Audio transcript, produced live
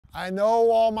I know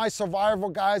all my survival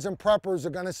guys and preppers are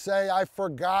gonna say I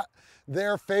forgot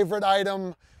their favorite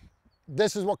item.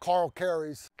 This is what Carl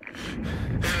carries.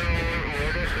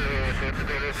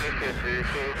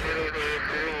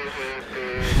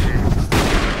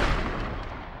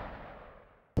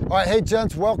 All right, hey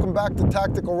gents, welcome back to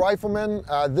Tactical Rifleman.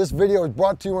 This video is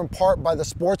brought to you in part by the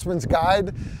Sportsman's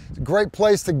Guide. It's a great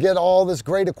place to get all this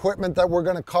great equipment that we're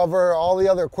gonna cover, all the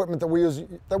other equipment that we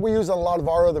use on a lot of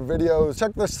our other videos.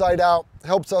 Check this site out,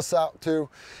 helps us out too.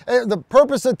 Hey, the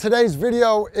purpose of today's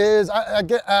video is, I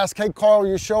get asked, hey Carl,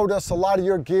 you showed us a lot of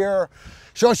your gear.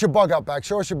 Show us your bug out bag,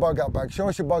 show us your bug out bag, show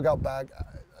us your bug out bag.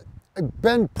 I've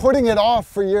been putting it off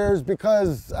for years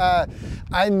because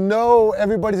I know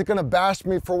everybody's gonna bash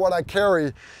me for what I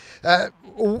carry.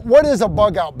 What is a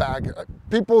bug out bag?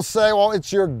 People say, well,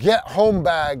 it's your get home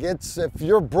bag. It's if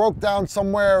you're broke down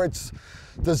somewhere, it's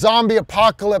the zombie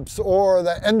apocalypse or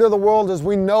the end of the world as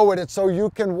we know it. It's so you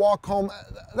can walk home.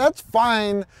 That's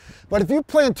fine. But if you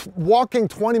plan walking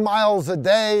 20 miles a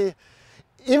day,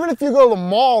 even if you go to the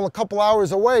mall a couple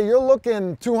hours away, you're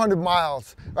looking 200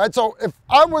 miles, right? So if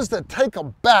I was to take a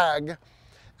bag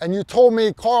and you told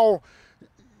me, Carl,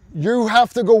 you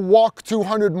have to go walk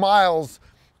 200 miles,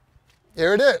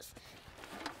 here it is.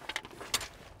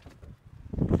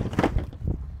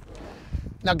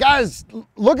 Now guys,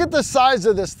 look at the size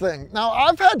of this thing. Now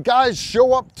I've had guys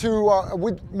show up to,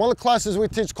 one of the classes we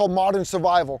teach called Modern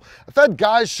Survival. I've had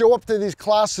guys show up to these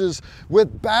classes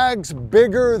with bags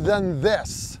bigger than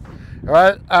this, all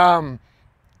right?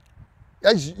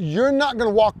 Guys, you're not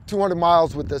gonna walk 200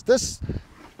 miles with this.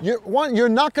 You're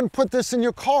not gonna put this in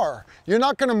your car. You're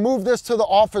not gonna move this to the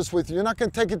office with you. You're not gonna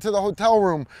take it to the hotel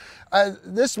room.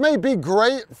 This may be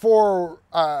great for,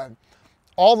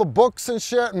 all the books and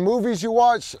shit and movies you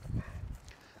watch.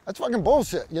 That's fucking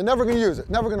bullshit. You're never gonna use it.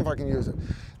 Never gonna fucking use it.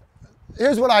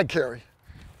 Here's what I carry.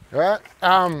 All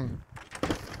right.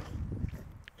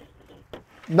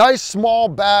 Nice small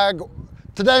bag.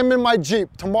 Today I'm in my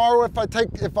Jeep. Tomorrow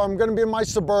if I'm gonna be in my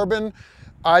Suburban,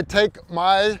 I take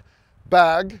my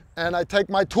bag and I take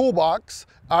my toolbox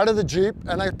out of the Jeep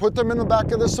and I put them in the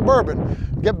back of the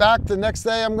Suburban. Get back the next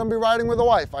day, I'm gonna be riding with the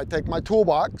wife. I take my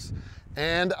toolbox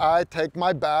and I take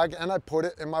my bag and I put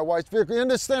it in my wife's vehicle. You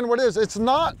understand what it is? It's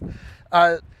not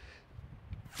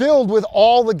filled with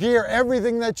all the gear,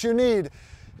 everything that you need.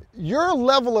 Your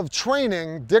level of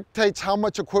training dictates how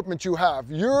much equipment you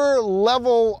have. Your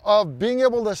level of being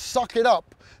able to suck it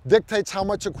up dictates how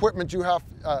much equipment you have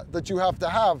that you have to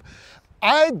have.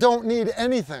 I don't need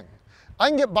anything. I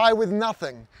can get by with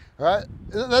nothing. Right?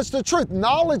 That's the truth.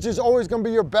 Knowledge is always going to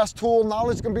be your best tool.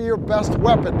 Knowledge is going to be your best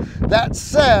weapon. That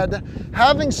said,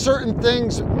 having certain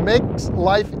things makes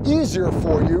life easier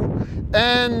for you.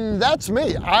 And that's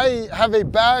me. I have a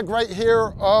bag right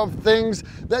here of things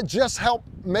that just help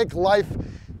make life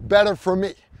better for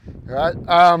me. Right?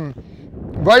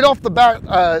 Right off the bat,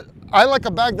 I like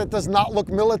a bag that does not look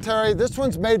military. This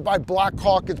one's made by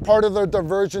Blackhawk. It's part of their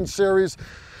Diversion series.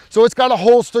 So it's got a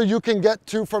holster you can get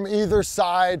to from either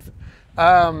side.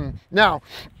 Now,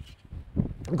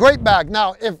 great bag.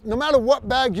 Now, no matter what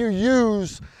bag you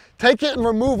use, take it and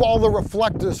remove all the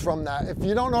reflectors from that. If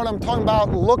you don't know what I'm talking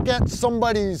about, look at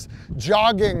somebody's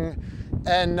jogging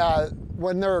and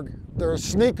when their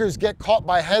sneakers get caught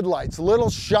by headlights. Little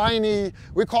shiny,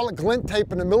 we call it glint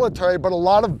tape in the military, but a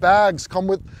lot of bags come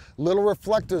with little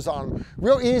reflectors on them.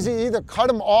 Real easy, either cut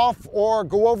them off or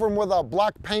go over them with a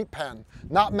black paint pen.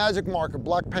 Not magic marker,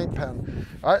 black paint pen.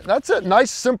 All right, that's it, nice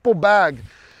simple bag.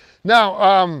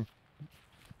 Now,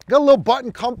 got a little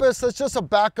button compass, that's just a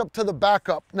backup to the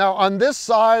backup. Now on this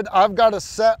side, I've got a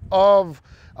set of,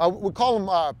 we call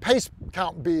them pace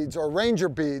count beads or ranger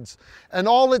beads. And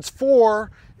all it's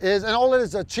for is, and all it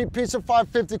is a cheap piece of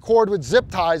 550 cord with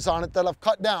zip ties on it that I've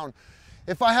cut down.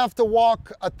 If I have to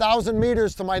walk 1,000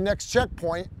 meters to my next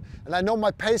checkpoint, and I know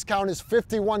my pace count is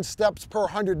 51 steps per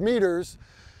 100 meters,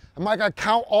 am I gonna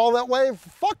count all that way?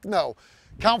 Fuck no.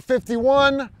 Count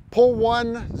 51, pull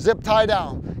one, zip tie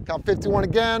down. Count 51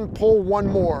 again, pull one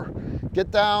more.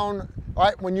 Get down. All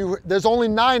right, there's only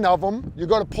 9 of them, you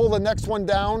go to pull the next one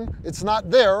down, it's not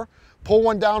there. Pull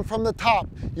one down from the top.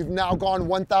 You've now gone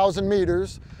 1,000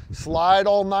 meters. Slide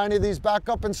all 9 of these back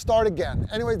up and start again.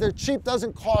 Anyway, they're cheap,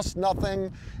 doesn't cost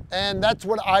nothing. And that's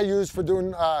what I use for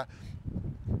doing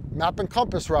map and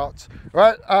compass routes,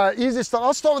 right? Easy stuff.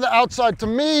 I'll start with the outside. To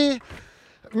me,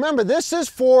 remember, this is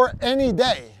for any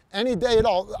day at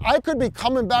all. I could be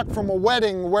coming back from a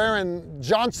wedding wearing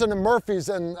Johnson & Murphy's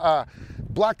and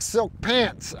black silk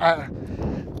pants.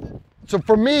 So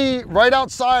for me, right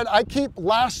outside, I keep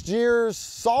last year's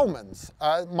Salomons,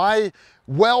 my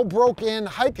well broken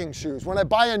hiking shoes. When I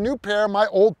buy a new pair, my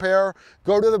old pair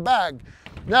go to the bag.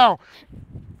 Now,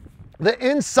 the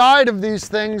inside of these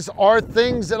things are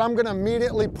things that I'm going to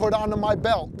immediately put onto my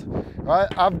belt. Right?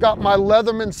 I've got my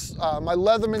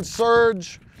Leatherman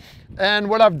Surge, and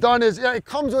what I've done is, yeah, it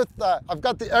comes with, I've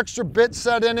got the extra bit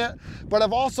set in it, but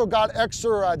I've also got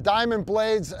extra diamond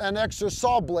blades and extra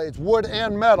saw blades, wood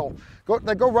and metal.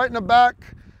 They go right in the back,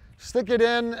 stick it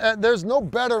in. There's no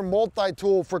better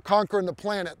multi-tool for conquering the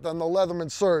planet than the Leatherman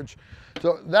Surge.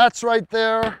 So that's right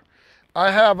there.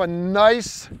 I have a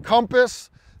nice compass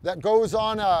that goes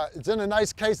on, it's in a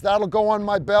nice case, that'll go on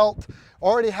my belt.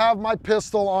 Already have my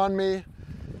pistol on me.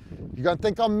 You're gonna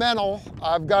think I'm mental.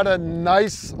 I've got a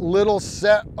nice little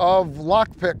set of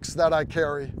lock picks that I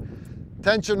carry.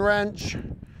 Tension wrench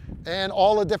and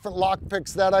all the different lock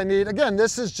picks that I need. Again,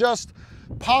 this is just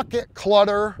pocket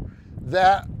clutter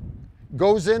that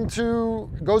goes into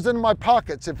my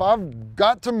pockets. If I've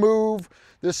got to move,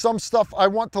 there's some stuff I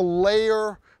want to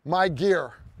layer my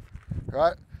gear,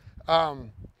 right?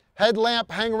 Headlamp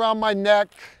hang around my neck,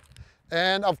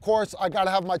 and of course I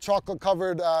gotta have my chocolate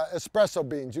covered espresso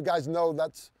beans. You guys know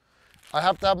I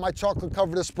have to have my chocolate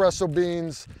covered espresso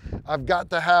beans. I've got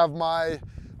to have my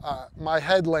my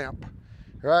headlamp.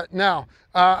 Right now,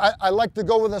 I like to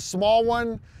go with a small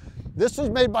one. This was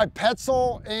made by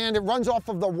Petzl, and it runs off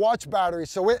of the watch battery,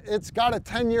 so it's got a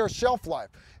 10-year shelf life.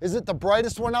 Is it the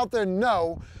brightest one out there?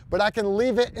 No, but I can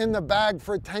leave it in the bag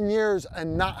for 10 years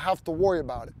and not have to worry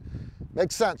about it.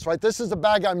 Makes sense, right? This is a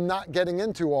bag I'm not getting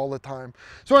into all the time.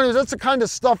 So anyways, that's the kind of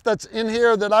stuff that's in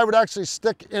here that I would actually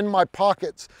stick in my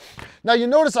pockets. Now you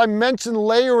notice I mentioned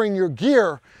layering your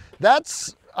gear.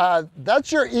 That's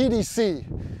your EDC.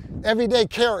 Everyday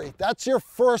carry. That's your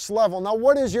first level. Now,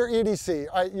 what is your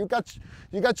EDC?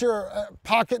 You got your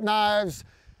pocket knives.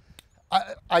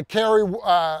 I carry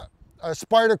a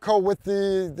Spyderco with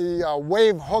the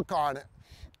wave hook on it.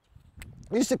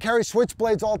 I used to carry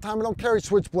switchblades all the time. I don't carry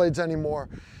switchblades anymore.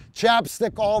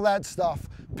 Chapstick, all that stuff.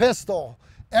 Pistol,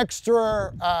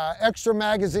 extra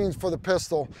magazines for the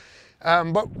pistol.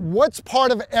 But what's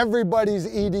part of everybody's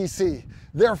EDC?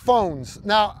 Their phones.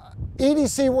 Now,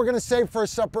 EDC we're going to save for a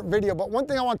separate video, but one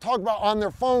thing I want to talk about on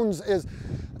their phones is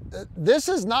this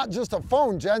is not just a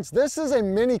phone, gents. This is a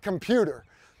mini computer.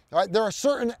 Right? There are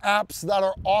certain apps that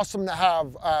are awesome to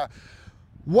have.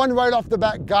 One right off the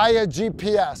bat, Gaia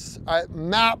GPS,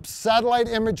 maps, satellite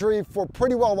imagery for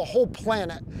pretty well the whole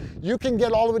planet. You can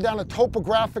get all the way down to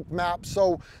topographic maps.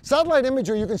 So satellite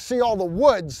imagery, you can see all the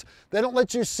woods. They don't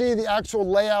let you see the actual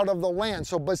layout of the land.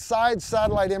 So besides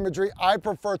satellite imagery, I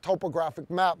prefer topographic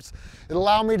maps. It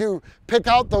allows me to pick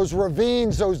out those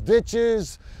ravines, those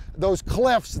ditches, those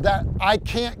cliffs that I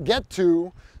can't get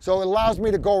to. So it allows me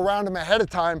to go around them ahead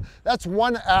of time. That's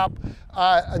one app.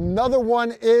 Another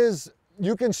one is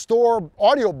you can store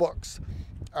audiobooks,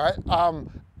 all right?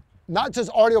 Not just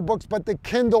audiobooks, but the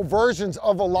Kindle versions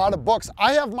of a lot of books.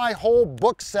 I have my whole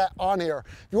book set on here.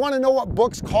 If you want to know what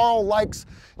books Carl likes,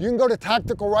 you can go to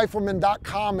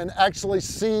tacticalrifleman.com and actually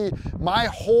see my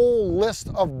whole list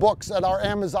of books at our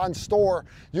Amazon store.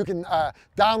 You can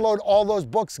download all those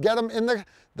books, get them in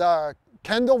the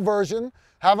Kindle version,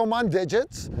 have them on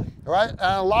digits, right? And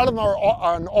a lot of them are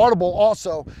on Audible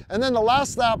also. And then the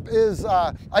last app is,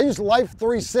 I use Life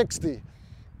 360,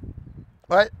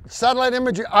 right? Satellite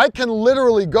imagery. I can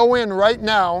literally go in right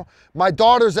now. My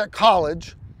daughter's at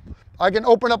college. I can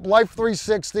open up Life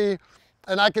 360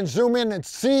 and I can zoom in and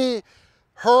see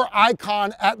her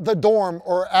icon at the dorm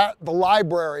or at the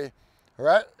library,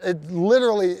 right? It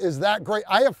literally is that great.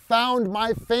 I have found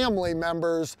my family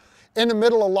members in the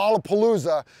middle of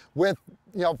Lollapalooza with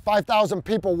 5,000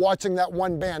 people watching that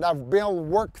one band. I've been able to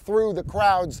work through the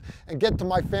crowds and get to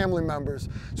my family members.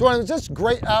 So it's just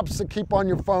great apps to keep on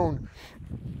your phone.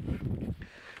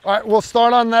 All right, we'll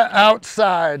start on the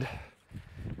outside.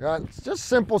 It's just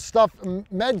simple stuff.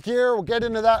 Med gear, we'll get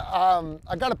into that.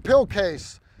 I got a pill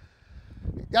case.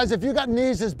 Guys, if you got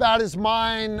knees as bad as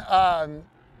mine,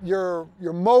 your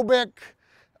Mobic,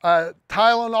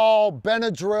 Tylenol,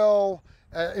 Benadryl,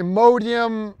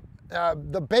 Imodium,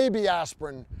 the baby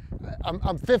aspirin.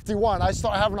 I'm 51. I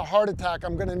start having a heart attack.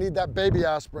 I'm going to need that baby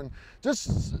aspirin.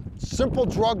 Just simple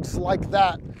drugs like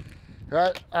that,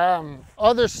 right?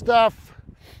 Other stuff,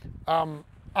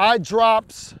 eye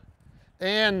drops,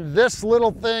 and this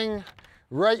little thing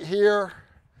right here.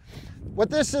 What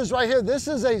this is right here, this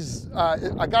is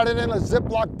I got it in a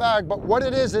Ziploc bag, but what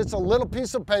it is, it's a little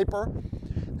piece of paper.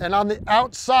 And on the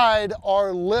outside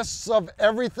are lists of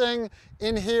everything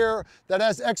in here that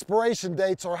has expiration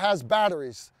dates or has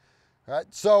batteries. Right?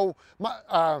 So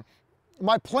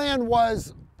my plan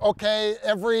was, okay,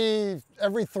 every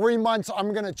 3 months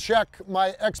I'm gonna check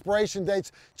my expiration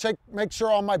dates, make sure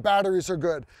all my batteries are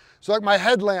good. So like my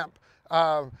headlamp,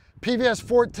 PVS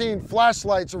 14,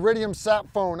 flashlights, Iridium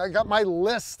sat phone, I got my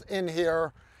list in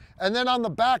here. And then on the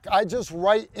back, I just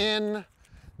write in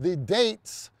the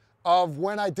dates of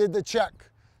when I did the check.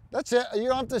 That's it. You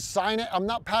don't have to sign it. I'm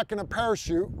not packing a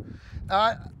parachute.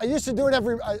 I used to do it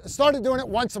I started doing it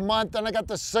once a month, then I got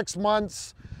to 6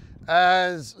 months,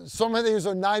 as some of these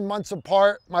are 9 months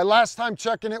apart. My last time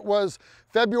checking it was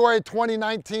February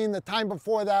 2019. The time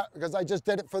before that, because I just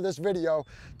did it for this video,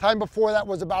 time before that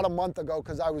was about a month ago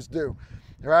because I was due.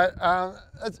 Right?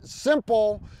 It's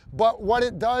simple, but what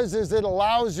it does is it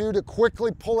allows you to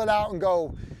quickly pull it out and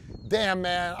go, damn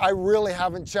man, I really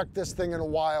haven't checked this thing in a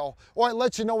while. Or it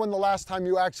lets you know when the last time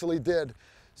you actually did.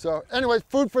 So anyways,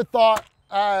 food for thought.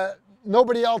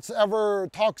 Nobody else ever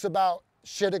talks about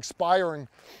shit expiring.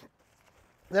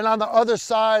 Then on the other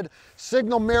side,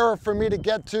 signal mirror for me to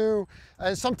get to.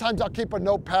 And sometimes I'll keep a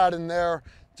notepad in there,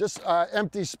 just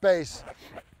empty space.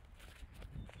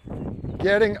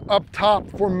 Getting up top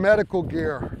for medical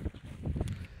gear.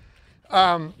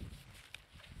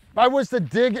 If I was to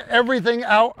dig everything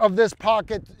out of this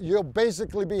pocket, you'll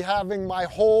basically be having my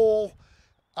whole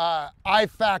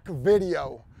IFAC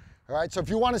video. All right, so if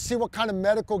you want to see what kind of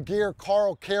medical gear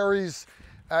Carl carries,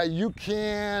 you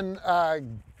can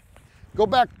go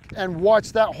back and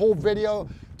watch that whole video.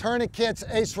 Tourniquets,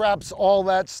 ace wraps, all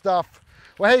that stuff.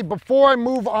 Well, hey, before I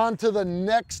move on to the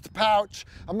next pouch,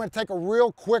 I'm going to take a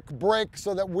real quick break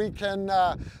so that we can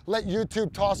let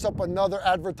YouTube toss up another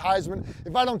advertisement.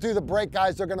 If I don't do the break,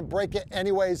 guys, they're going to break it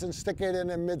anyways and stick it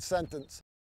in mid-sentence.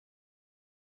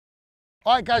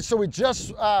 All right, guys, so we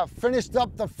just finished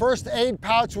up the first aid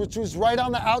pouch, which was right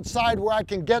on the outside where I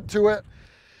can get to it.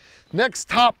 Next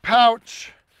top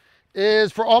pouch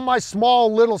is for all my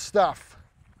small little stuff.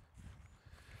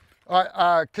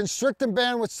 Constricting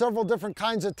band with several different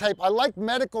kinds of tape. I like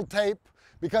medical tape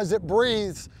because it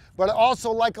breathes, but I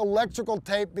also like electrical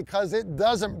tape because it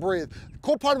doesn't breathe. The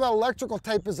cool part about electrical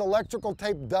tape is electrical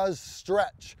tape does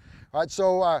stretch. All right,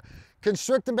 so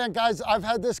constricting band, guys, I've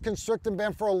had this constricting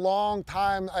band for a long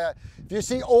time. If you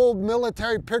see old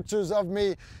military pictures of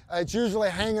me, it's usually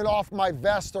hanging off my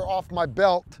vest or off my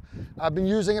belt. I've been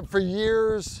using it for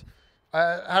years,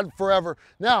 had it forever.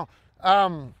 Now,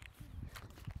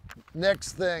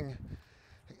 next thing,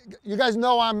 you guys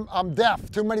know I'm deaf.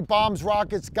 Too many bombs,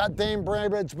 rockets, got Dame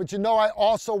Brainage, but you know I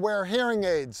also wear hearing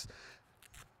aids.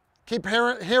 Keep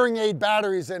hearing aid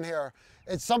batteries in here.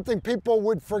 It's something people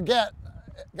would forget.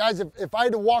 Guys, if I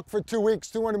had to walk for 2 weeks,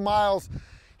 200 miles,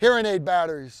 hearing aid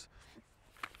batteries.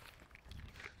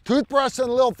 Toothbrush and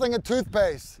a little thing of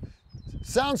toothpaste.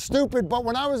 Sounds stupid, but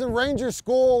when I was in Ranger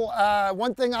School,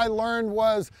 one thing I learned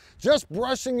was just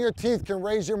brushing your teeth can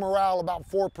raise your morale about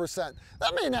 4%.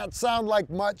 That may not sound like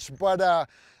much, but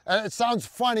it sounds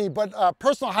funny, but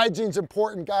personal hygiene is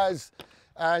important, guys.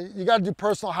 You got to do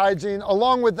personal hygiene.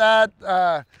 Along with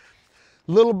that,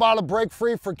 little bottle break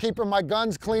free for keeping my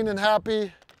guns clean and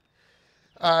happy.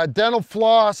 Dental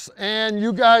floss, and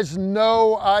you guys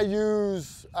know I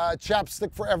use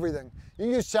chapstick for everything. You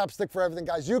can use chapstick for everything,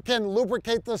 guys. You can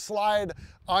lubricate the slide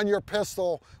on your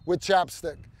pistol with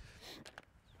chapstick.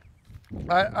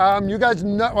 You guys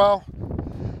know, well,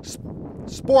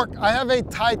 spork, I have a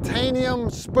titanium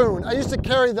spoon. I used to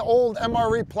carry the old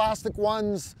MRE plastic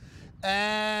ones,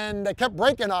 and they kept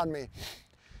breaking on me.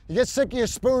 You get sick of your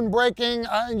spoon breaking,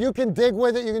 you can dig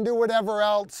with it, you can do whatever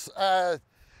else.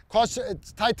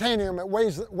 It's titanium, it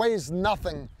weighs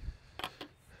nothing.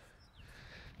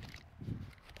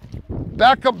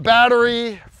 Backup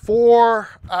battery for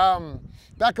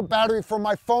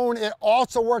my phone. It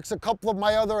also works a couple of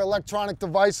my other electronic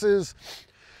devices.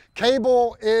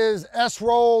 Cable is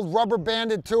S-rolled, rubber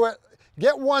banded to it.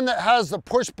 Get one that has the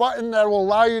push button that will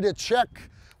allow you to check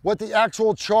what the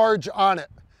actual charge on it.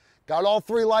 Got all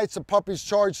 3 lights, the puppy's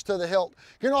charged to the hilt.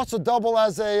 You can also double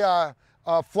as a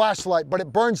flashlight, but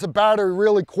it burns the battery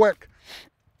really quick.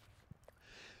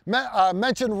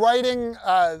 Mentioned writing.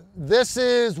 This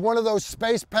is one of those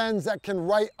space pens that can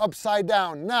write upside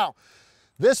down. Now,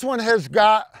 this one has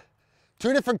got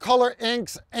 2 different color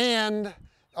inks and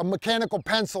a mechanical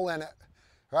pencil in it,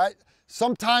 right?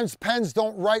 Sometimes pens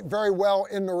don't write very well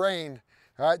in the rain,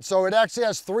 right? So it actually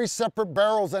has 3 separate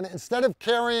barrels in it. Instead of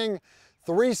carrying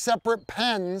 3 separate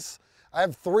pens, I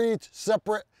have 3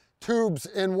 separate tubes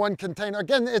in one container.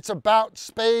 Again, it's about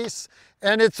space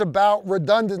and it's about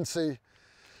redundancy.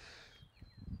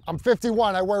 I'm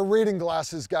 51, I wear reading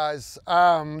glasses, guys.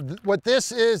 What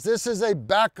this is a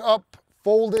backup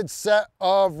folded set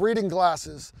of reading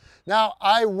glasses. Now,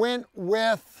 I went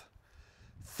with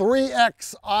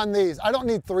 3X on these. I don't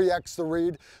need 3X to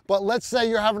read, but let's say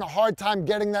you're having a hard time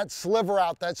getting that sliver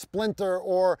out, that splinter,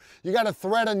 or you got to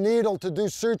thread a needle to do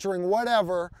suturing,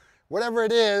 whatever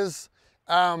it is,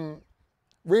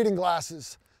 reading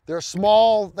glasses. They're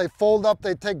small, they fold up,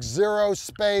 they take 0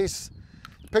 space.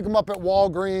 Pick them up at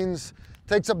Walgreens,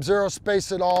 takes up 0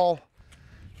 space at all.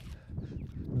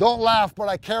 Don't laugh, but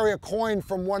I carry a coin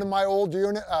from one of my old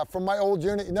unit,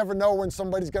 You never know when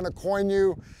somebody's gonna coin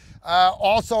you.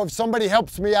 Also, if somebody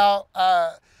helps me out,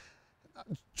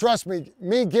 trust me,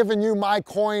 me giving you my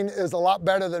coin is a lot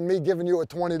better than me giving you a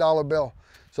 $20 bill.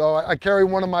 So I carry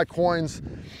one of my coins.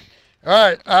 All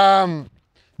right,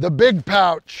 the big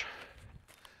pouch.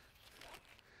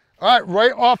 All right,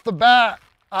 right off the bat,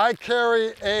 I carry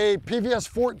a PVS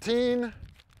 14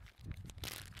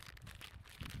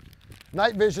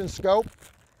 night vision scope.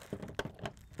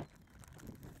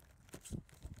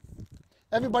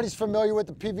 Everybody's familiar with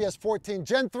the PVS 14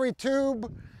 Gen 3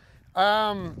 tube.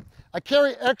 I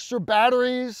carry extra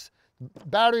battery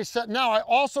set. Now, I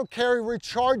also carry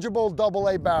rechargeable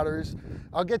AA batteries.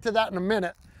 I'll get to that in a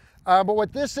minute. But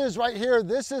what this is right here,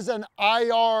 this is an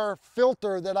IR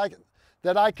filter that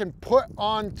I can put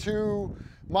onto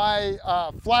my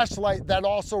flashlight that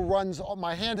also runs,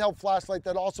 my handheld flashlight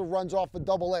that also runs off of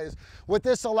AA's. What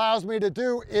this allows me to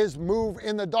do is move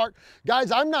in the dark.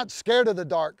 Guys, I'm not scared of the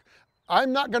dark.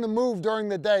 I'm not gonna move during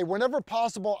the day. Whenever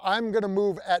possible, I'm gonna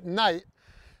move at night.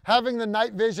 Having the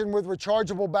night vision with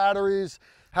rechargeable batteries,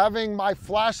 having my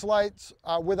flashlights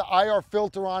with an IR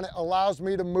filter on it allows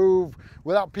me to move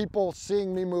without people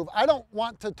seeing me move. I don't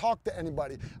want to talk to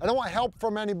anybody. I don't want help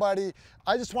from anybody.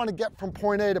 I just want to get from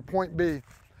point A to point B.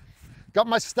 Got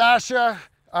my Stasha,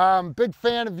 big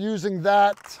fan of using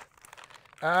that.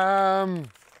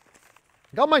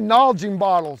 Got my Nalgene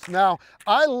bottles. Now,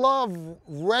 I love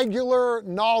regular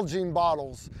Nalgene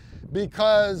bottles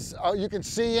because you can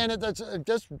see in it,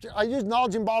 I use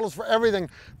Nalgene bottles for everything.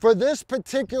 For this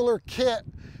particular kit,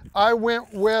 I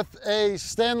went with a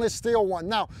stainless steel one.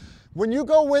 Now, when you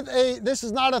go with this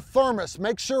is not a thermos,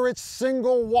 make sure it's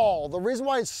single wall. The reason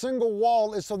why it's single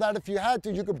wall is so that if you had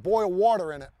to, you could boil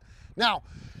water in it. Now,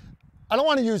 I don't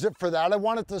want to use it for that. I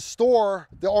want it to store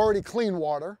the already clean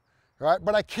water, right?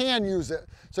 But I can use it.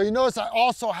 So you notice I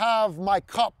also have my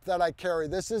cup that I carry.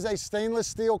 This is a stainless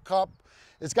steel cup.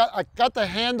 I got the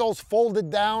handles folded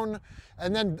down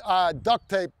and then duct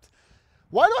taped.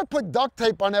 Why do I put duct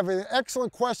tape on everything?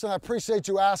 Excellent question, I appreciate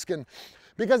you asking.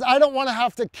 Because I don't want to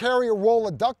have to carry a roll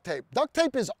of duct tape. Duct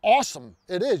tape is awesome,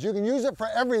 it is. You can use it for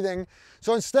everything.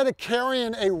 So instead of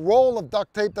carrying a roll of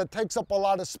duct tape that takes up a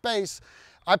lot of space,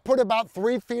 I put about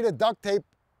 3 feet of duct tape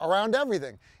around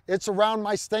everything. It's around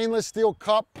my stainless steel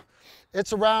cup.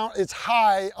 It's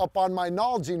high up on my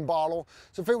Nalgene bottle.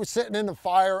 So if it was sitting in the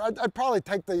fire, I'd probably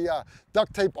take the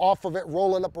duct tape off of it,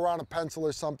 roll it up around a pencil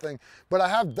or something. But I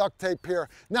have duct tape here.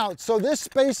 Now, so this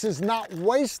space is not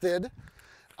wasted.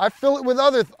 I fill it with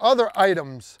other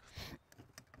items.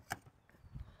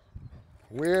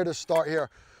 Where to start here?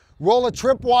 Roll of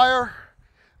tripwire.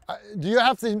 Do you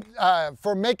have to,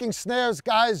 for making snares,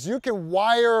 guys, you can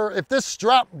wire, if this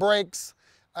strap breaks,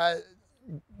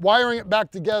 wiring it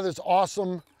back together is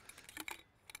awesome.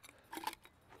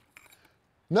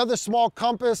 Another small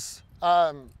compass.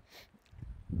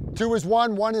 2 is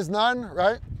 1, 1 is none,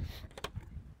 right?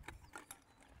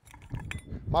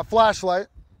 My flashlight.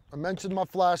 I mentioned my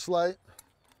flashlight.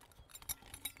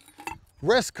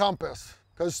 Wrist compass,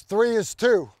 because 3 is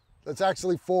 2. That's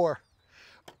actually 4.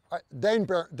 Dane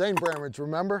Bramage,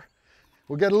 remember?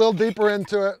 We'll get a little deeper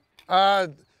into it.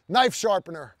 Knife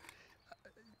sharpener.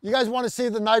 You guys want to see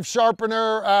the knife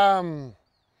sharpener?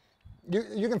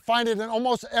 You can find it in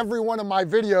almost every one of my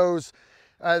videos.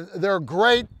 They're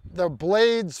great. The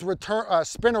blades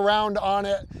spin around on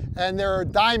it, and they're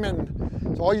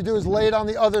diamond. So all you do is lay it on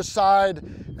the other side,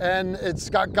 and it's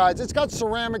got guides. It's got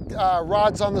ceramic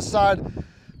rods on the side.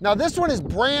 Now this one is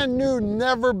brand new,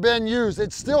 never been used.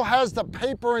 It still has the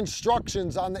paper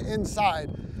instructions on the inside.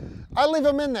 I leave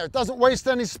them in there. It doesn't waste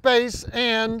any space,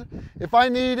 and if I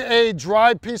need a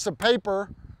dry piece of paper,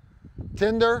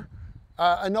 tinder,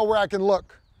 I know where I can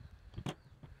look.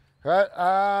 All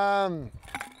right.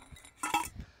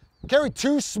 Carry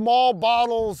 2 small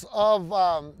bottles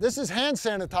of, this is hand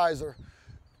sanitizer,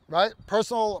 right?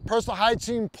 Personal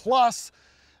hygiene plus.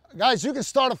 Guys, you can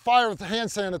start a fire with the hand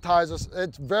sanitizers.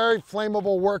 It's very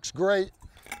flammable, works great.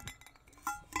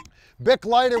 Bic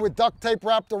lighter with duct tape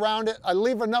wrapped around it. I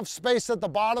leave enough space at the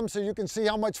bottom so you can see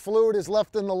how much fluid is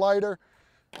left in the lighter.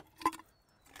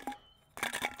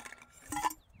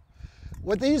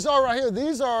 What these are right here,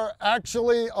 these are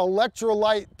actually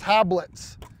electrolyte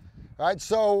tablets. All right,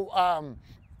 so I'll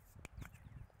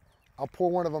pour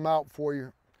one of them out for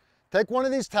you. Take one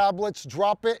of these tablets,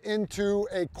 drop it into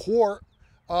a quart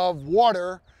of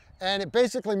water, and it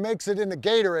basically makes it into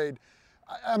Gatorade.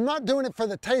 I'm not doing it for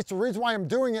the taste. The reason why I'm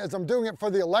doing it is I'm doing it for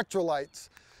the electrolytes.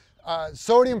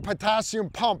 Sodium,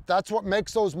 potassium pump, that's what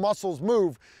makes those muscles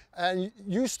move. And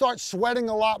you start sweating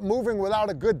a lot, moving without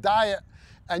a good diet,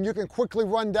 and you can quickly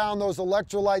run down those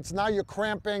electrolytes. Now you're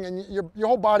cramping and your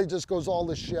whole body just goes all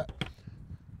this shit.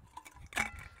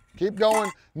 Keep going.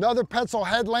 Another pencil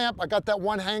headlamp. I got that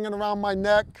one hanging around my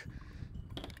neck.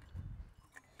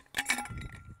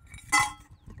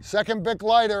 Second Bic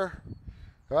lighter.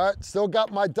 All right, still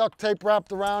got my duct tape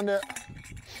wrapped around it.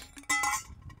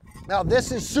 Now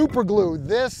this is super glue.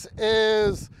 This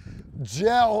is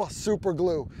gel super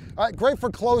glue. All right, great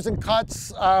for closing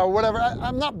cuts, whatever.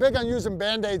 I'm not big on using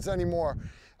Band-Aids anymore.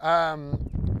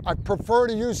 I prefer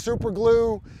to use super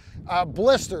glue.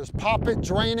 Blisters, pop it,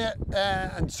 drain it,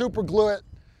 and super glue it.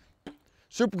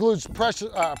 Super glue's precious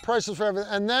for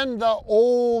everything. And then the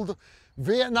old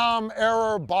Vietnam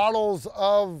era bottles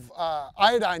of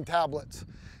iodine tablets.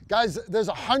 Guys, there's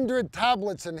 100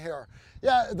 tablets in here.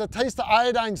 Yeah, the taste of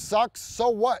iodine sucks, so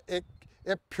what? It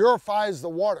purifies the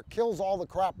water, kills all the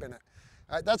crap in it.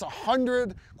 All right, that's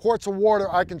 100 quarts of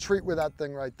water I can treat with that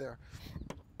thing right there.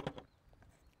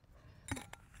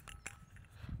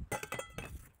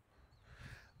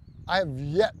 I have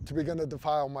yet to begin to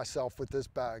defile myself with this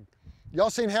bag. Y'all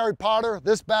seen Harry Potter?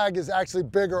 This bag is actually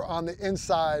bigger on the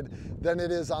inside than it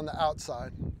is on the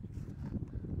outside.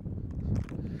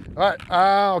 All right,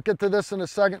 I'll get to this in a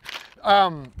second.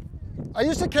 I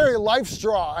used to carry a Life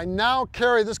Straw. I now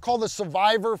carry this called the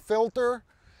Survivor filter.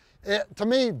 To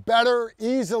me, better,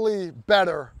 easily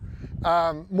better.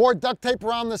 More duct tape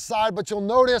around the side, but you'll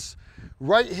notice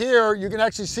right here, you can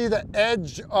actually see the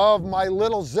edge of my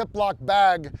little Ziploc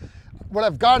bag. What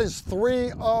I've got is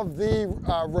 3 of the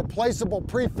replaceable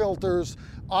pre-filters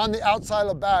on the outside of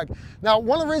the bag. Now,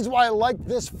 one of the reasons why I like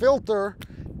this filter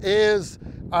is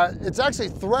it's actually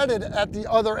threaded at the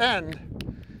other end.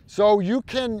 So you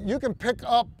can pick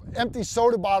up empty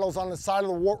soda bottles on the side of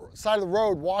the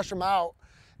road, wash them out,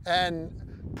 and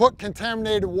put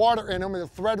contaminated water in them, and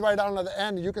it'll thread right onto the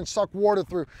end, and you can suck water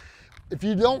through. If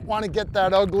you don't want to get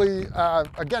that ugly,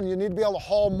 again, you need to be able to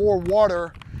haul more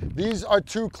water. These are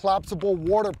 2 collapsible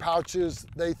water pouches.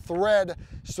 They thread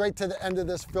straight to the end of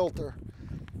this filter.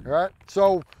 All right,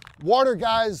 so water,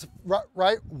 guys,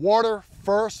 right? Water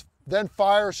first, then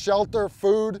fire, shelter,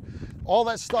 food, all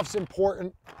that stuff's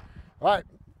important. All right,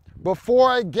 before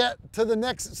I get to the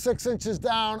next 6 inches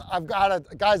down, I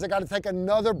gotta take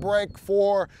another break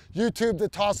for YouTube to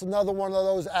toss another one of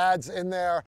those ads in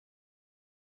there.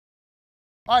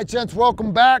 All right, gents,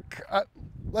 welcome back.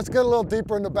 Let's get a little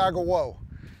deeper in the bag of woe.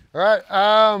 All right,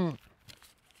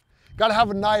 gotta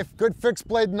have a knife, good fixed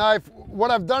blade knife.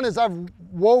 What I've done is I've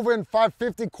woven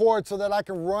 550 cord so that I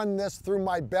can run this through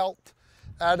my belt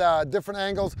at different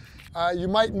angles. You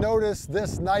might notice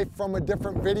this knife from a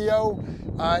different video.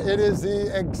 It is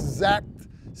the exact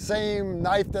same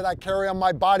knife that I carry on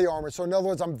my body armor. So in other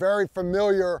words, I'm very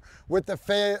familiar with the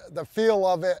feel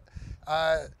of it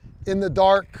in the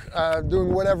dark,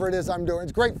 doing whatever it is I'm doing.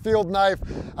 It's a great field knife.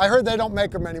 I heard they don't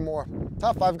make them anymore.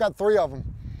 Tough, I've got 3 of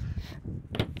them.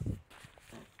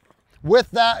 With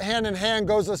that, hand in hand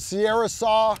goes a Sierra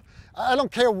saw. I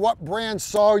don't care what brand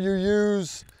saw you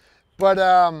use, but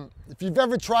if you've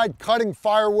ever tried cutting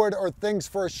firewood or things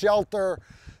for a shelter,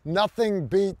 nothing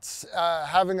beats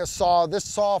having a saw. This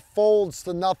saw folds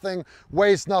to nothing,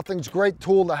 weighs nothing. It's a great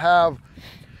tool to have.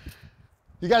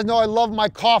 You guys know I love my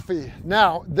coffee.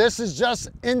 Now, this is just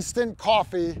instant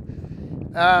coffee.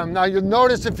 Now you'll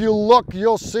notice if you look,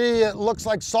 you'll see it looks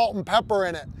like salt and pepper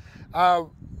in it.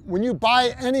 When you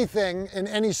buy anything in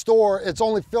any store, it's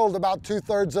only filled about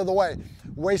 2/3 of the way.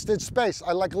 Wasted space.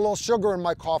 I like a little sugar in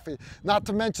my coffee. Not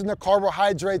to mention the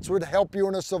carbohydrates would help you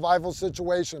in a survival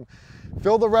situation.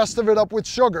 Fill the rest of it up with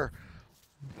sugar.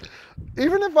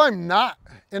 Even if I'm not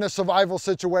in a survival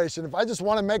situation, if I just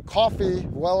want to make coffee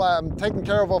while I'm taking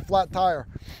care of a flat tire.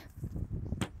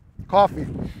 Coffee.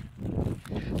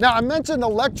 Now, I mentioned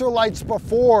electrolytes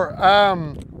before.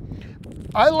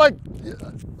 I like,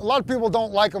 a lot of people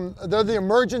don't like them. They're the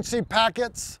emergency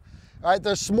packets. All right,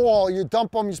 they're small. You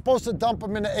dump them. You're supposed to dump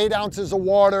them into 8 ounces of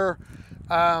water.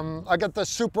 I got the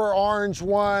super orange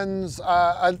ones.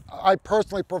 I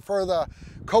personally prefer the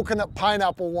coconut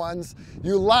pineapple ones.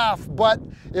 You laugh, but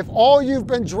if all you've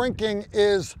been drinking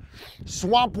is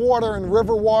swamp water and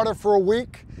river water for a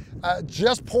week,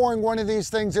 Just pouring one of these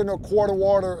things into a quart of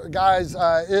water, guys,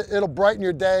 it'll brighten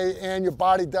your day, and your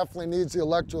body definitely needs the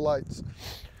electrolytes.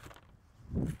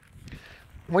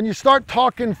 When you start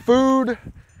talking food,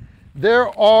 there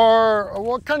are,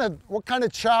 what kind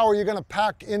of chow are you gonna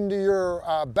pack into your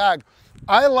bag?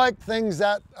 I like things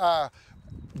that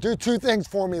do two things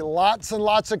for me: lots and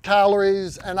lots of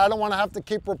calories, and I don't want to have to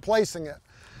keep replacing it.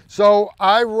 So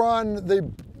I run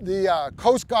the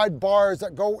Coast Guard bars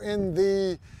that go in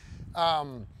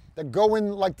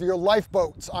like your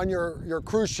lifeboats on your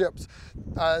cruise ships.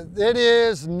 It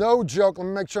is no joke. Let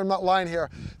me make sure I'm not lying here.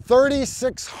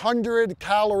 3,600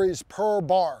 calories per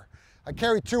bar. I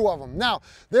carry 2 of them. Now,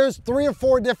 there's 3 or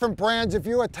 4 different brands. If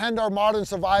you attend our modern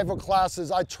survival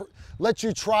classes, I let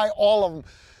you try all of them.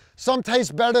 Some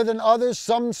taste better than others.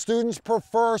 Some students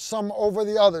prefer some over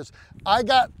the others. I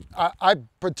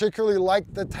particularly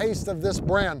like the taste of this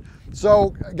brand.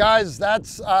 So guys,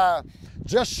 that's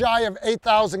just shy of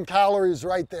 8,000 calories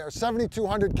right there.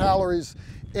 7,200 calories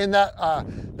in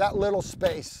that little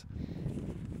space.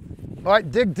 All right,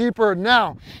 dig deeper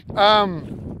now.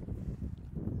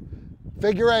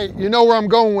 Figure 8, you know where I'm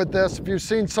going with this if you've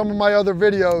seen some of my other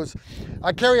videos.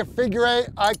 I carry a figure 8,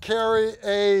 I carry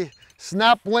a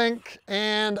snap link,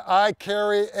 and I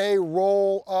carry a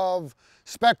roll of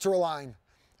Spectraline.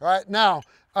 All right, now,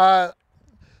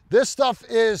 this stuff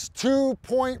is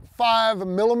 2.5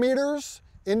 millimeters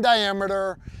in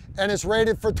diameter, and it's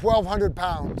rated for 1,200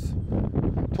 pounds.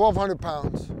 1,200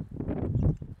 pounds.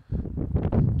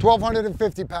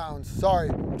 1,250 pounds, sorry,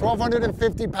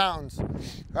 1,250 pounds. All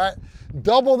right,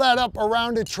 double that up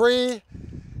around a tree,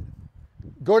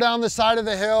 go down the side of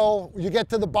the hill, you get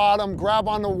to the bottom, grab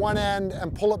onto one end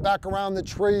and pull it back around the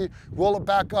tree, roll it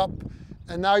back up,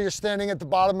 and now you're standing at the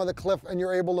bottom of the cliff and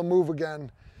you're able to move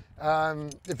again.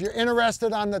 If you're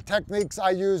interested on the techniques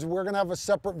I use, we're gonna have a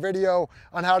separate video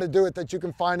on how to do it that you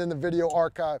can find in the video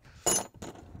archive.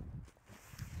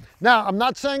 Now, I'm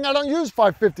not saying I don't use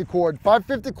 550 cord.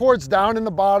 550 cord's down in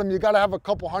the bottom. You gotta have a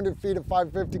couple 100 feet of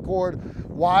 550 cord.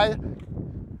 Why?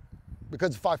 Because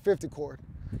it's 550 cord.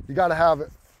 You gotta have it.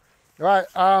 All right,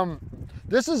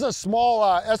 this is a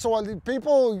small SOL.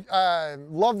 People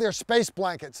love their space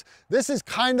blankets. This is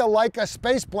kinda like a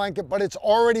space blanket, but it's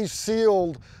already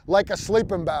sealed like a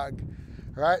sleeping bag.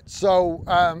 All right, so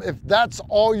if that's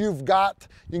all you've got,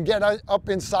 you can get up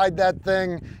inside that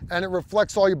thing and it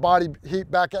reflects all your body heat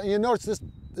back out. You notice this,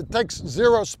 it takes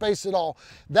 0 space at all.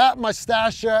 That, my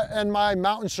Stasha, and my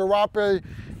Mountain Serape,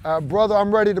 brother,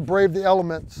 I'm ready to brave the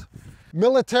elements.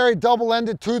 Military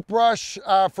double-ended toothbrush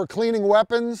for cleaning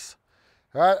weapons.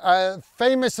 All right,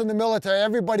 famous in the military,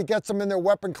 everybody gets them in their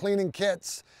weapon cleaning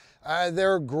kits.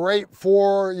 They're great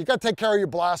for, you gotta take care of your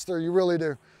blaster, you really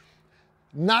do.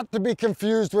 Not to be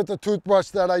confused with the toothbrush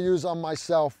that I use on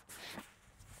myself.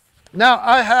 Now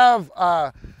I have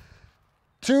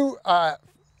 2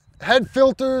 head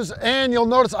filters, and you'll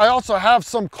notice I also have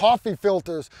some coffee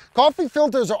filters. Coffee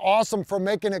filters are awesome for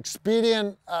making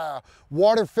expedient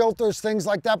water filters, things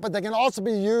like that, but they can also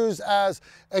be used as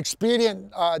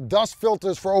expedient dust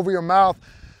filters for over your mouth.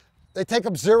 They take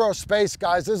up 0 space,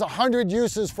 guys. There's 100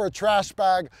 uses for a trash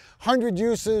bag, 100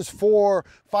 uses for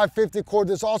 550 cord.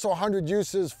 There's also 100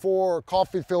 uses for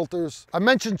coffee filters. I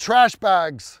mentioned trash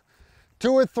bags.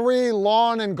 2 or 3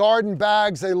 lawn and garden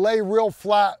bags. They lay real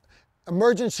flat.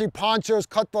 Emergency ponchos,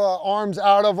 cut the arms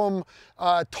out of them.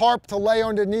 Tarp to lay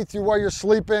underneath you while you're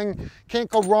sleeping. Can't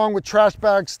go wrong with trash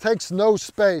bags. Takes no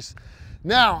space.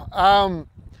 Now,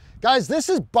 guys, this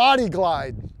is Body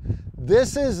Glide.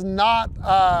 This is not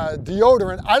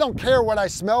deodorant. I don't care what I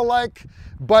smell like,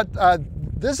 but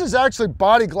this is actually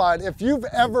Body Glide. If you've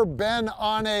ever been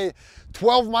on a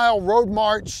 12-mile road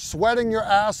march, sweating your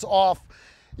ass off,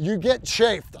 you get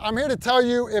chafed. I'm here to tell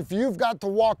you, if you've got to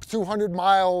walk 200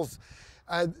 miles,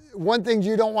 one thing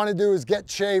you don't want to do is get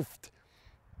chafed.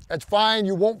 It's fine.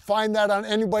 You won't find that on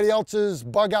anybody else's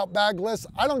bug out bag list.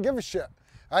 I don't give a shit.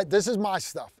 All right, this is my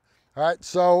stuff. All right,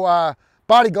 so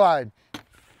Body Glide.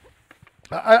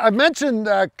 I mentioned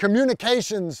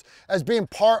communications as being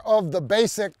part of the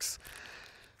basics.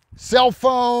 Cell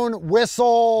phone,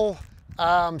 whistle,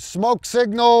 smoke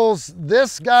signals.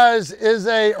 This, guys, is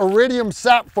a Iridium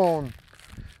sat phone.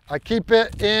 I keep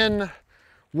it in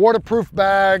waterproof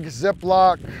bag,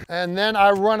 Ziploc, and then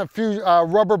I run a few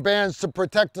rubber bands to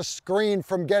protect the screen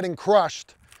from getting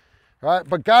crushed. All right,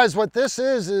 but guys, what this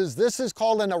is this is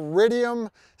called an Iridium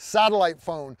satellite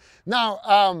phone.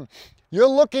 Now, you're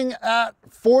looking at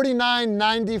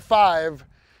 $49.95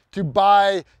 to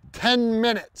buy 10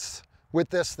 minutes with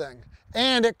this thing.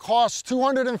 And it costs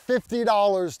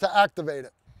 $250 to activate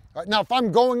it. Now, if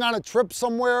I'm going on a trip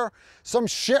somewhere, some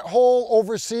shithole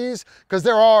overseas, because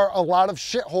there are a lot of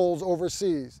shitholes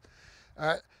overseas,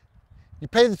 you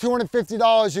pay the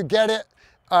 $250, you get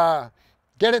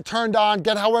it turned on,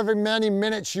 get however many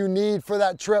minutes you need for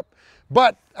that trip.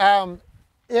 But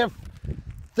if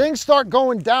things start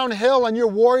going downhill and you're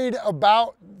worried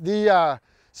about the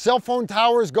cell phone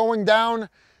towers going down,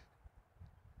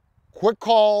 quick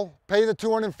call, pay the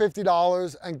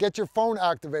 $250 and get your phone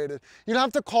activated. You don't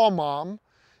have to call mom.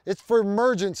 It's for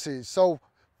emergencies. So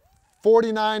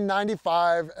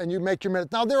 $49.95 and you make your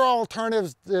minutes. Now there are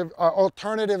alternatives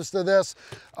to this.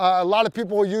 A lot of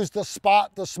people will use the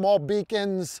Spot, the small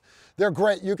beacons. They're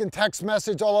great. You can text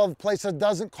message all over the place. It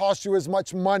doesn't cost you as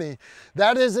much money.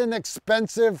 That is an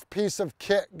expensive piece of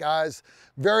kit, guys.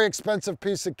 Very expensive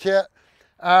piece of kit.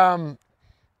 I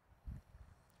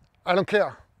don't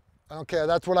care. I don't care.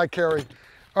 That's what I carry.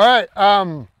 All right.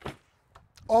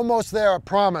 Almost there, I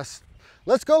promise.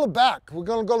 Let's go to the back. We're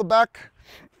going to go to the back.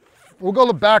 We'll go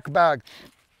to the back bag.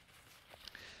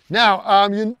 Now,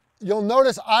 you'll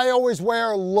notice I always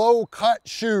wear low-cut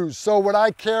shoes. So what I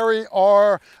carry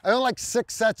are, I own like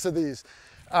 6 sets of these.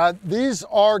 These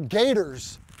are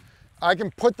gaiters. I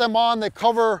can put them on. They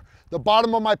cover the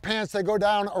bottom of my pants. They go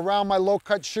down around my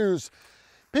low-cut shoes.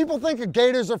 People think the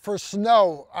gaiters are for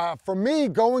snow. For me,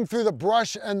 going through the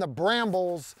brush and the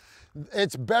brambles,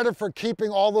 it's better for keeping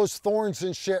all those thorns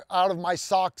and shit out of my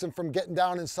socks and from getting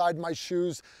down inside my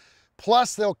shoes.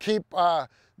 Plus, they'll keep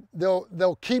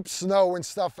snow and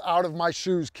stuff out of my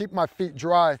shoes, keep my feet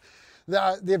dry.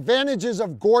 The advantages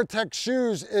of Gore-Tex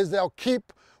shoes is they'll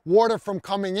keep water from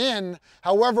coming in.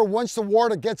 However, once the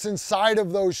water gets inside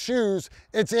of those shoes,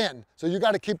 it's in. So you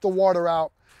got to keep the water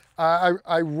out.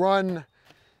 I run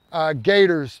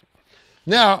gaiters.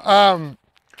 Now,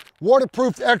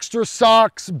 waterproof extra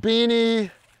socks,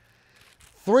 beanie,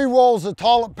 3 rolls of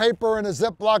toilet paper in a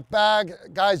Ziploc bag.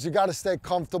 Guys, you got to stay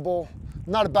comfortable.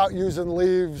 Not about using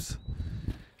leaves.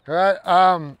 All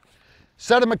right.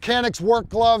 Set of mechanics work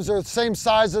gloves are the same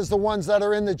size as the ones that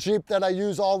are in the Jeep that I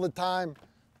use all the time.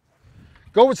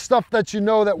 Go with stuff that you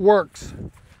know that works.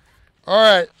 All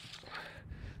right.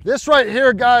 This right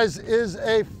here, guys, is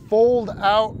a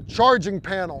fold-out charging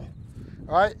panel.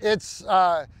 All right. It's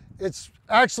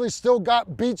actually still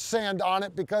got beach sand on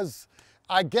it because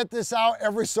I get this out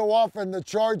every so often to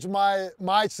charge my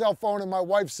cell phone and my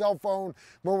wife's cell phone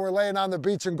when we're laying on the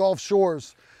beach in Gulf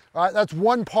Shores. All right, that's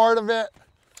one part of it.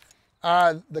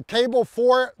 The cable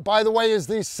for it, by the way, is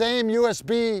the same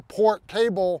USB port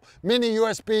cable, mini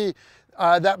USB,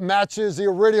 that matches the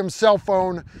Iridium cell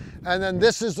phone. And then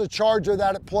this is the charger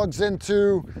that it plugs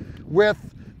into with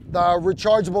the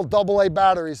rechargeable AA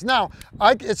batteries. Now,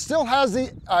 it still has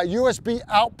the USB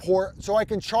out port, so I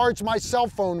can charge my cell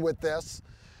phone with this,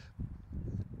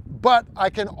 but I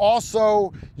can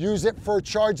also use it for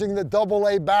charging the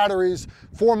AA batteries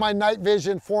for my night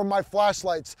vision, for my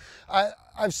flashlights.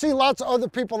 I've seen lots of other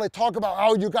people, they talk about,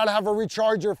 oh, you gotta have a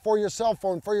recharger for your cell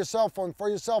phone, for your cell phone, for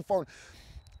your cell phone.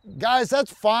 Guys,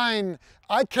 that's fine.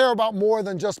 I care about more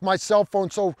than just my cell phone.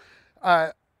 So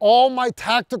all my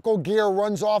tactical gear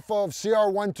runs off of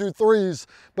CR123s,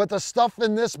 but the stuff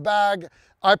in this bag,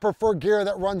 I prefer gear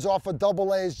that runs off of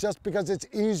AA's just because it's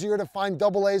easier to find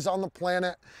AA's on the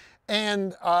planet,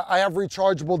 and I have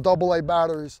rechargeable AA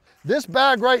batteries. This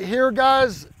bag right here,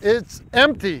 guys, it's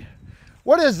empty.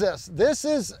 What is this? This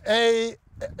is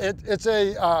it's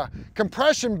a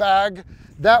compression bag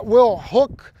that will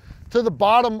hook to the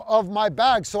bottom of my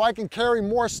bag so I can carry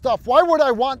more stuff. Why would I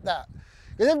want that?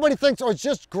 Everybody thinks, oh, it's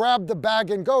just grab the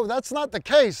bag and go. That's not the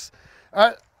case.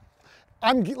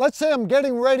 Let's say I'm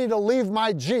getting ready to leave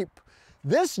my Jeep.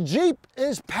 This Jeep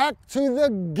is packed to the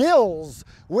gills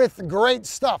with great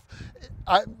stuff.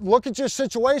 Look at your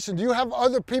situation. Do you have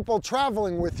other people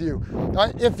traveling with you?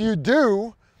 If you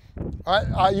do,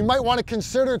 you might want to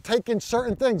consider taking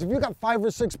certain things. If you've got 5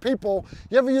 or 6 people,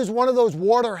 you ever use one of those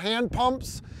water hand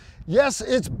pumps? Yes,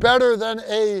 it's better than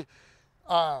a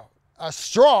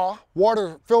straw,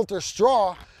 water filter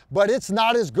straw, but it's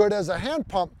not as good as a hand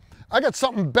pump. I got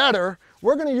something better.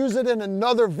 We're gonna use it in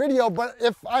another video, but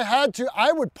if I had to,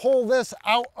 I would pull this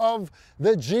out of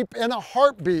the Jeep in a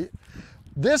heartbeat.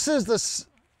 This is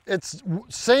it's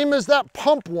same as that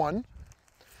pump one,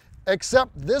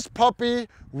 except this puppy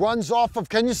runs off of,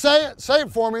 can you say it? Say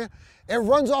it for me. It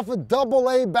runs off of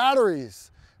AA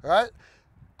batteries, all right?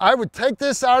 I would take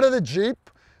this out of the Jeep,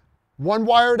 one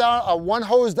wire down, one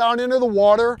hose down into the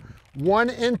water, one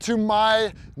into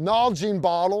my Nalgene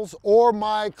bottles or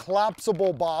my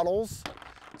collapsible bottles,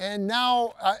 and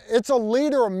now it's a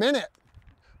liter a minute.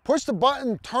 push the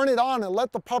button, turn it on, and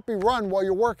let the puppy run while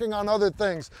you're working on other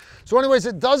things. So anyways,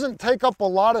 it doesn't take up a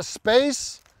lot of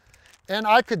space, and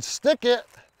I could stick it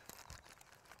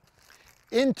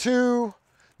into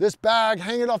this bag,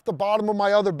 hang it off the bottom of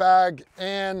my other bag,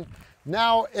 and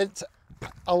now it's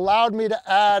allowed me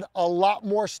to add a lot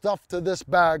more stuff to this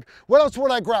bag. What else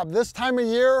would I grab? This time of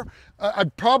year,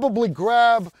 I'd probably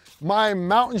grab my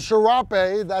mountain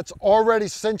serape that's already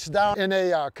cinched down in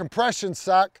a compression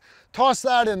sack. Toss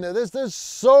that in there. There's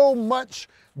so much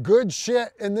good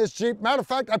shit in this Jeep. Matter of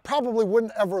fact, I probably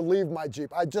wouldn't ever leave my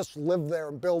Jeep. I'd just live there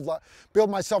and build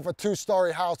myself a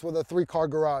 2-story house with a 3-car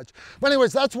garage. But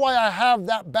anyways, that's why I have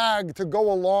that bag to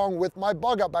go along with my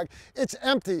bug out bag. It's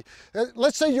empty.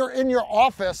 Let's say you're in your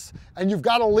office and you've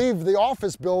got to leave the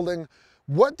office building.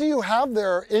 What do you have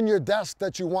there in your desk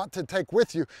that you want to take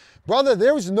with you? Brother,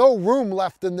 there's no room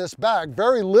left in this bag,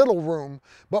 very little room.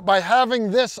 But by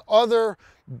having this other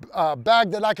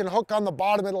bag that I can hook on the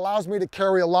bottom, it allows me to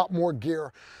carry a lot more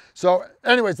gear. So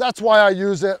anyways, that's why I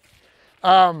use it.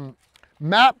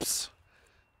 Maps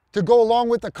to go along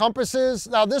with the compasses.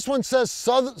 Now this one says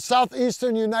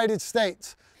Southeastern United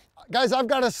States. Guys, I've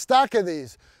got a stack of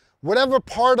these. Whatever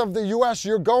part of the US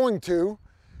you're going to,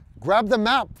 grab the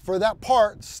map for that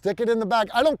part, stick it in the bag.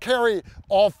 I don't carry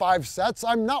all 5 sets.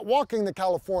 I'm not walking to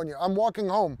California. I'm walking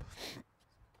home.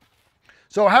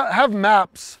 So have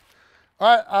maps.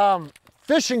 All right,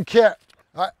 fishing kit.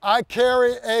 I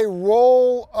carry a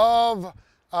roll of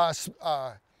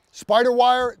spider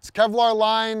wire. It's Kevlar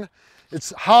line.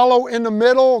 It's hollow in the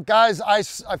middle. Guys, I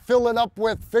fill it up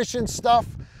with fishing stuff,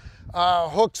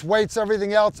 hooks, weights,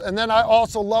 everything else. And then I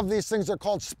also love these things. They're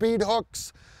called speed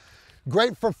hooks.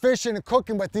 Great for fishing and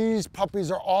cooking, but these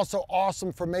puppies are also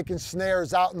awesome for making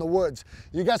snares out in the woods.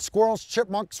 You got squirrels,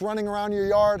 chipmunks running around your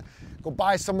yard, go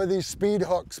buy some of these speed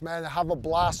hooks, man, and have a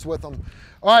blast with them.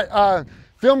 All right,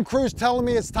 film crew's telling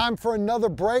me it's time for another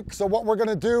break, so what we're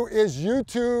gonna do is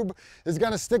YouTube is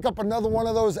gonna stick up another one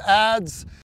of those ads.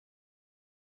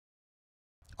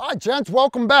 All right, gents,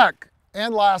 welcome back,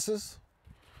 and lasses.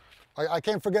 I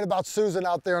can't forget about Susan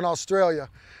out there in Australia.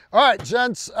 All right,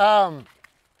 gents,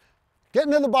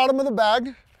 getting to the bottom of the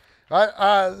bag.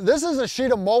 This is a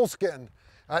sheet of moleskin.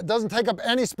 It doesn't take up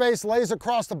any space, lays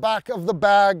across the back of the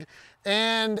bag.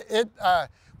 And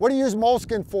what do you use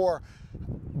moleskin for?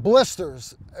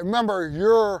 Blisters. Remember,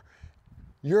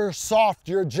 you're soft,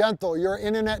 you're gentle, you're an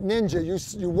internet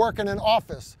ninja, you work in an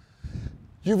office.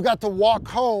 You've got to walk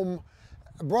home.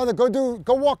 Brother, go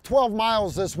walk 12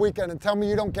 miles this weekend and tell me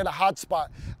you don't get a hot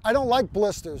spot. I don't like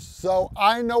blisters, so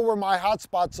I know where my hot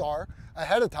spots are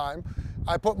ahead of time.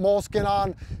 I put moleskin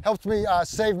on, helps me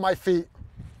save my feet.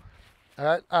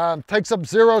 All right, takes up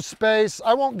 0 space.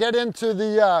 I won't get into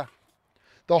the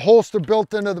holster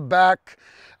built into the back.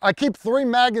 I keep 3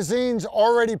 magazines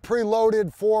already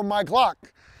preloaded for my Glock.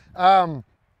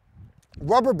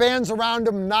 Rubber bands around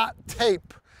them, not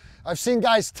tape. I've seen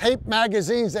guys tape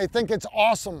magazines, they think it's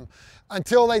awesome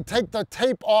until they take the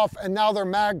tape off and now their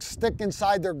mags stick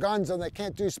inside their guns and they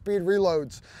can't do speed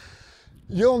reloads.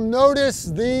 You'll notice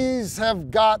these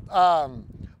have got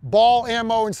ball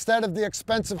ammo instead of the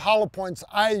expensive hollow points.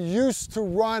 I used to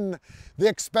run the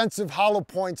expensive hollow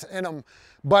points in them,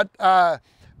 but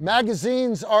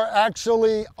magazines are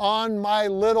actually on my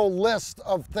little list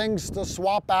of things to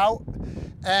swap out.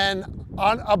 And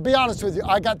I'll be honest with you,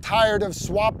 I got tired of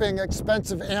swapping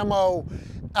expensive ammo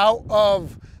out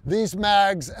of these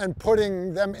mags and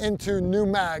putting them into new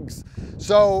mags.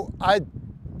 So I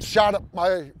shot up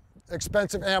my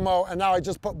expensive ammo and now I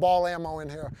just put ball ammo in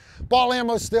here. Ball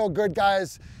ammo's still good,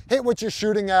 guys. Hit what you're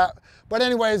shooting at. But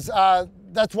anyways,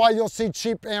 that's why you'll see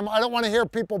cheap ammo. I don't want to hear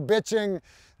people bitching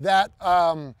that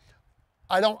I'm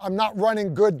not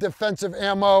running good defensive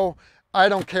ammo. I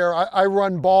don't care. I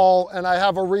run ball and I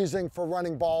have a reason for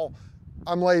running ball.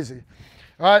 I'm lazy.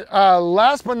 All right,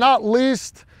 last but not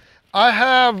least, I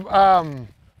have,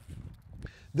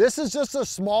 this is just a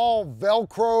small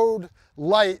Velcroed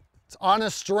light. It's on a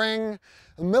string.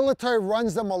 The military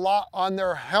runs them a lot on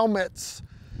their helmets.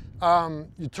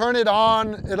 You turn it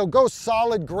on, it'll go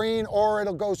solid green or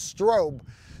it'll go strobe.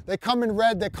 They come in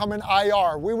red, they come in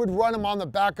IR. We would run them on the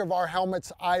back of our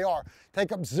helmets IR.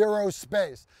 Take up 0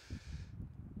 space.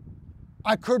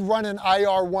 I could run an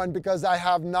IR one because I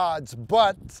have nods,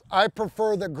 but I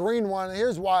prefer the green one.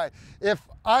 Here's why. If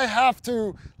I have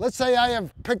to, let's say I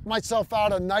have picked myself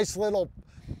out a nice little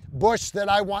bush that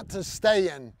I want to stay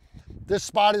in. This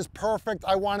spot is perfect,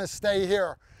 I want to stay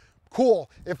here. Cool.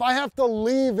 If I have to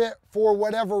leave it for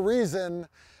whatever reason,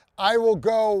 I will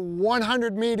go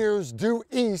 100 meters due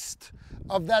east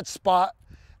of that spot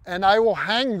and I will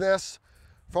hang this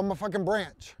from a fucking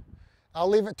branch. I'll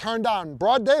leave it turned on,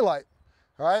 broad daylight,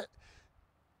 all right?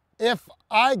 If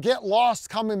I get lost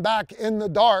coming back in the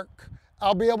dark,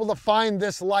 I'll be able to find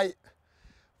this light.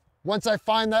 Once I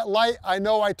find that light, I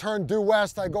know I turn due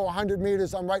west, I go 100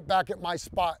 meters, I'm right back at my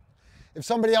spot. If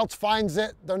somebody else finds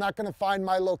it, they're not gonna find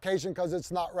my location because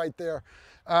it's not right there.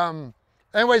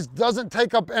 Anyways, doesn't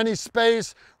take up any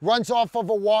space, runs off of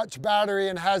a watch battery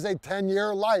and has a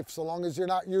 10-year life so long as you're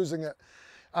not using it.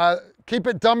 Keep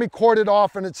it dummy corded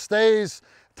off and it stays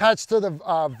attached to the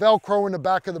Velcro in the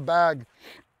back of the bag.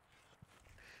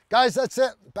 Guys, that's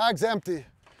it, bag's empty,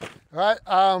 all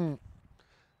right?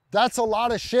 That's a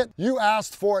lot of shit. You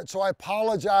asked for it, so I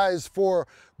apologize for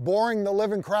boring the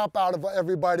living crap out of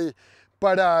everybody.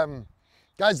 But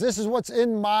guys, this is what's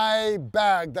in my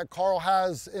bag that Carl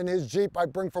has in his Jeep I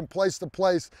bring from place to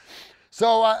place.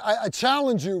 So I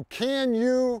challenge you, can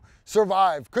you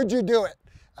survive? Could you do it?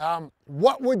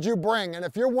 What would you bring? And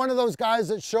if you're one of those guys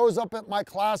that shows up at my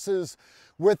classes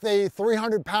with a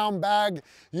 300-pound bag,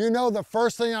 you know the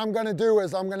first thing I'm gonna do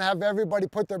is I'm gonna have everybody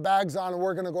put their bags on and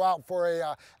we're gonna go out for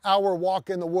a hour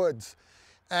walk in the woods.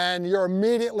 And you're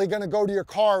immediately gonna go to your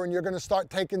car and you're gonna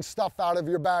start taking stuff out of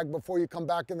your bag before you come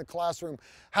back in the classroom.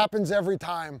 Happens every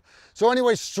time. So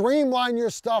anyway, streamline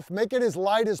your stuff, make it as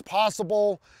light as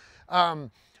possible. 2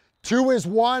 is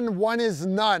 1, 1 is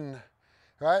none,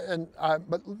 right? And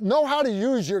but know how to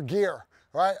use your gear,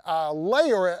 right?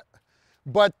 Layer it,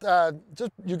 but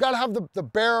just you got to have the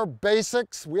bare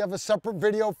basics. We have a separate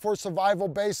video for survival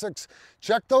basics.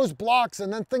 Check those blocks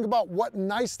and then think about what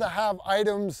nice to have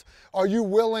items are you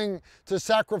willing to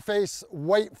sacrifice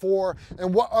weight for,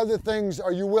 and what other things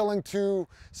are you willing to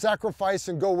sacrifice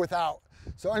and go without.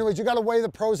 So anyways, you got to weigh the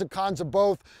pros and cons of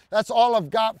both. That's all I've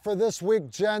got for this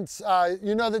week, gents.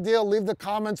 You know the deal. Leave the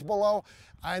comments below.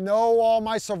 I know all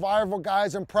my survival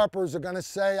guys and preppers are going to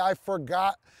say I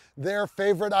forgot their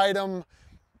favorite item.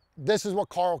 This is what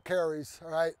Carl carries,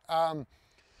 all right?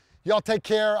 Y'all take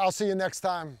care. I'll see you next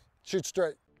time. Shoot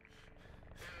straight.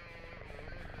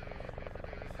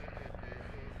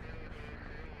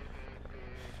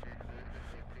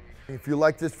 If you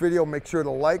like this video, make sure to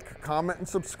like, comment, and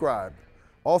subscribe.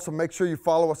 Also, make sure you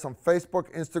follow us on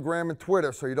Facebook, Instagram, and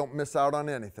Twitter so you don't miss out on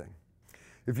anything.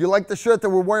 If you like the shirt that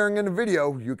we're wearing in the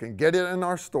video, you can get it in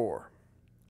our store.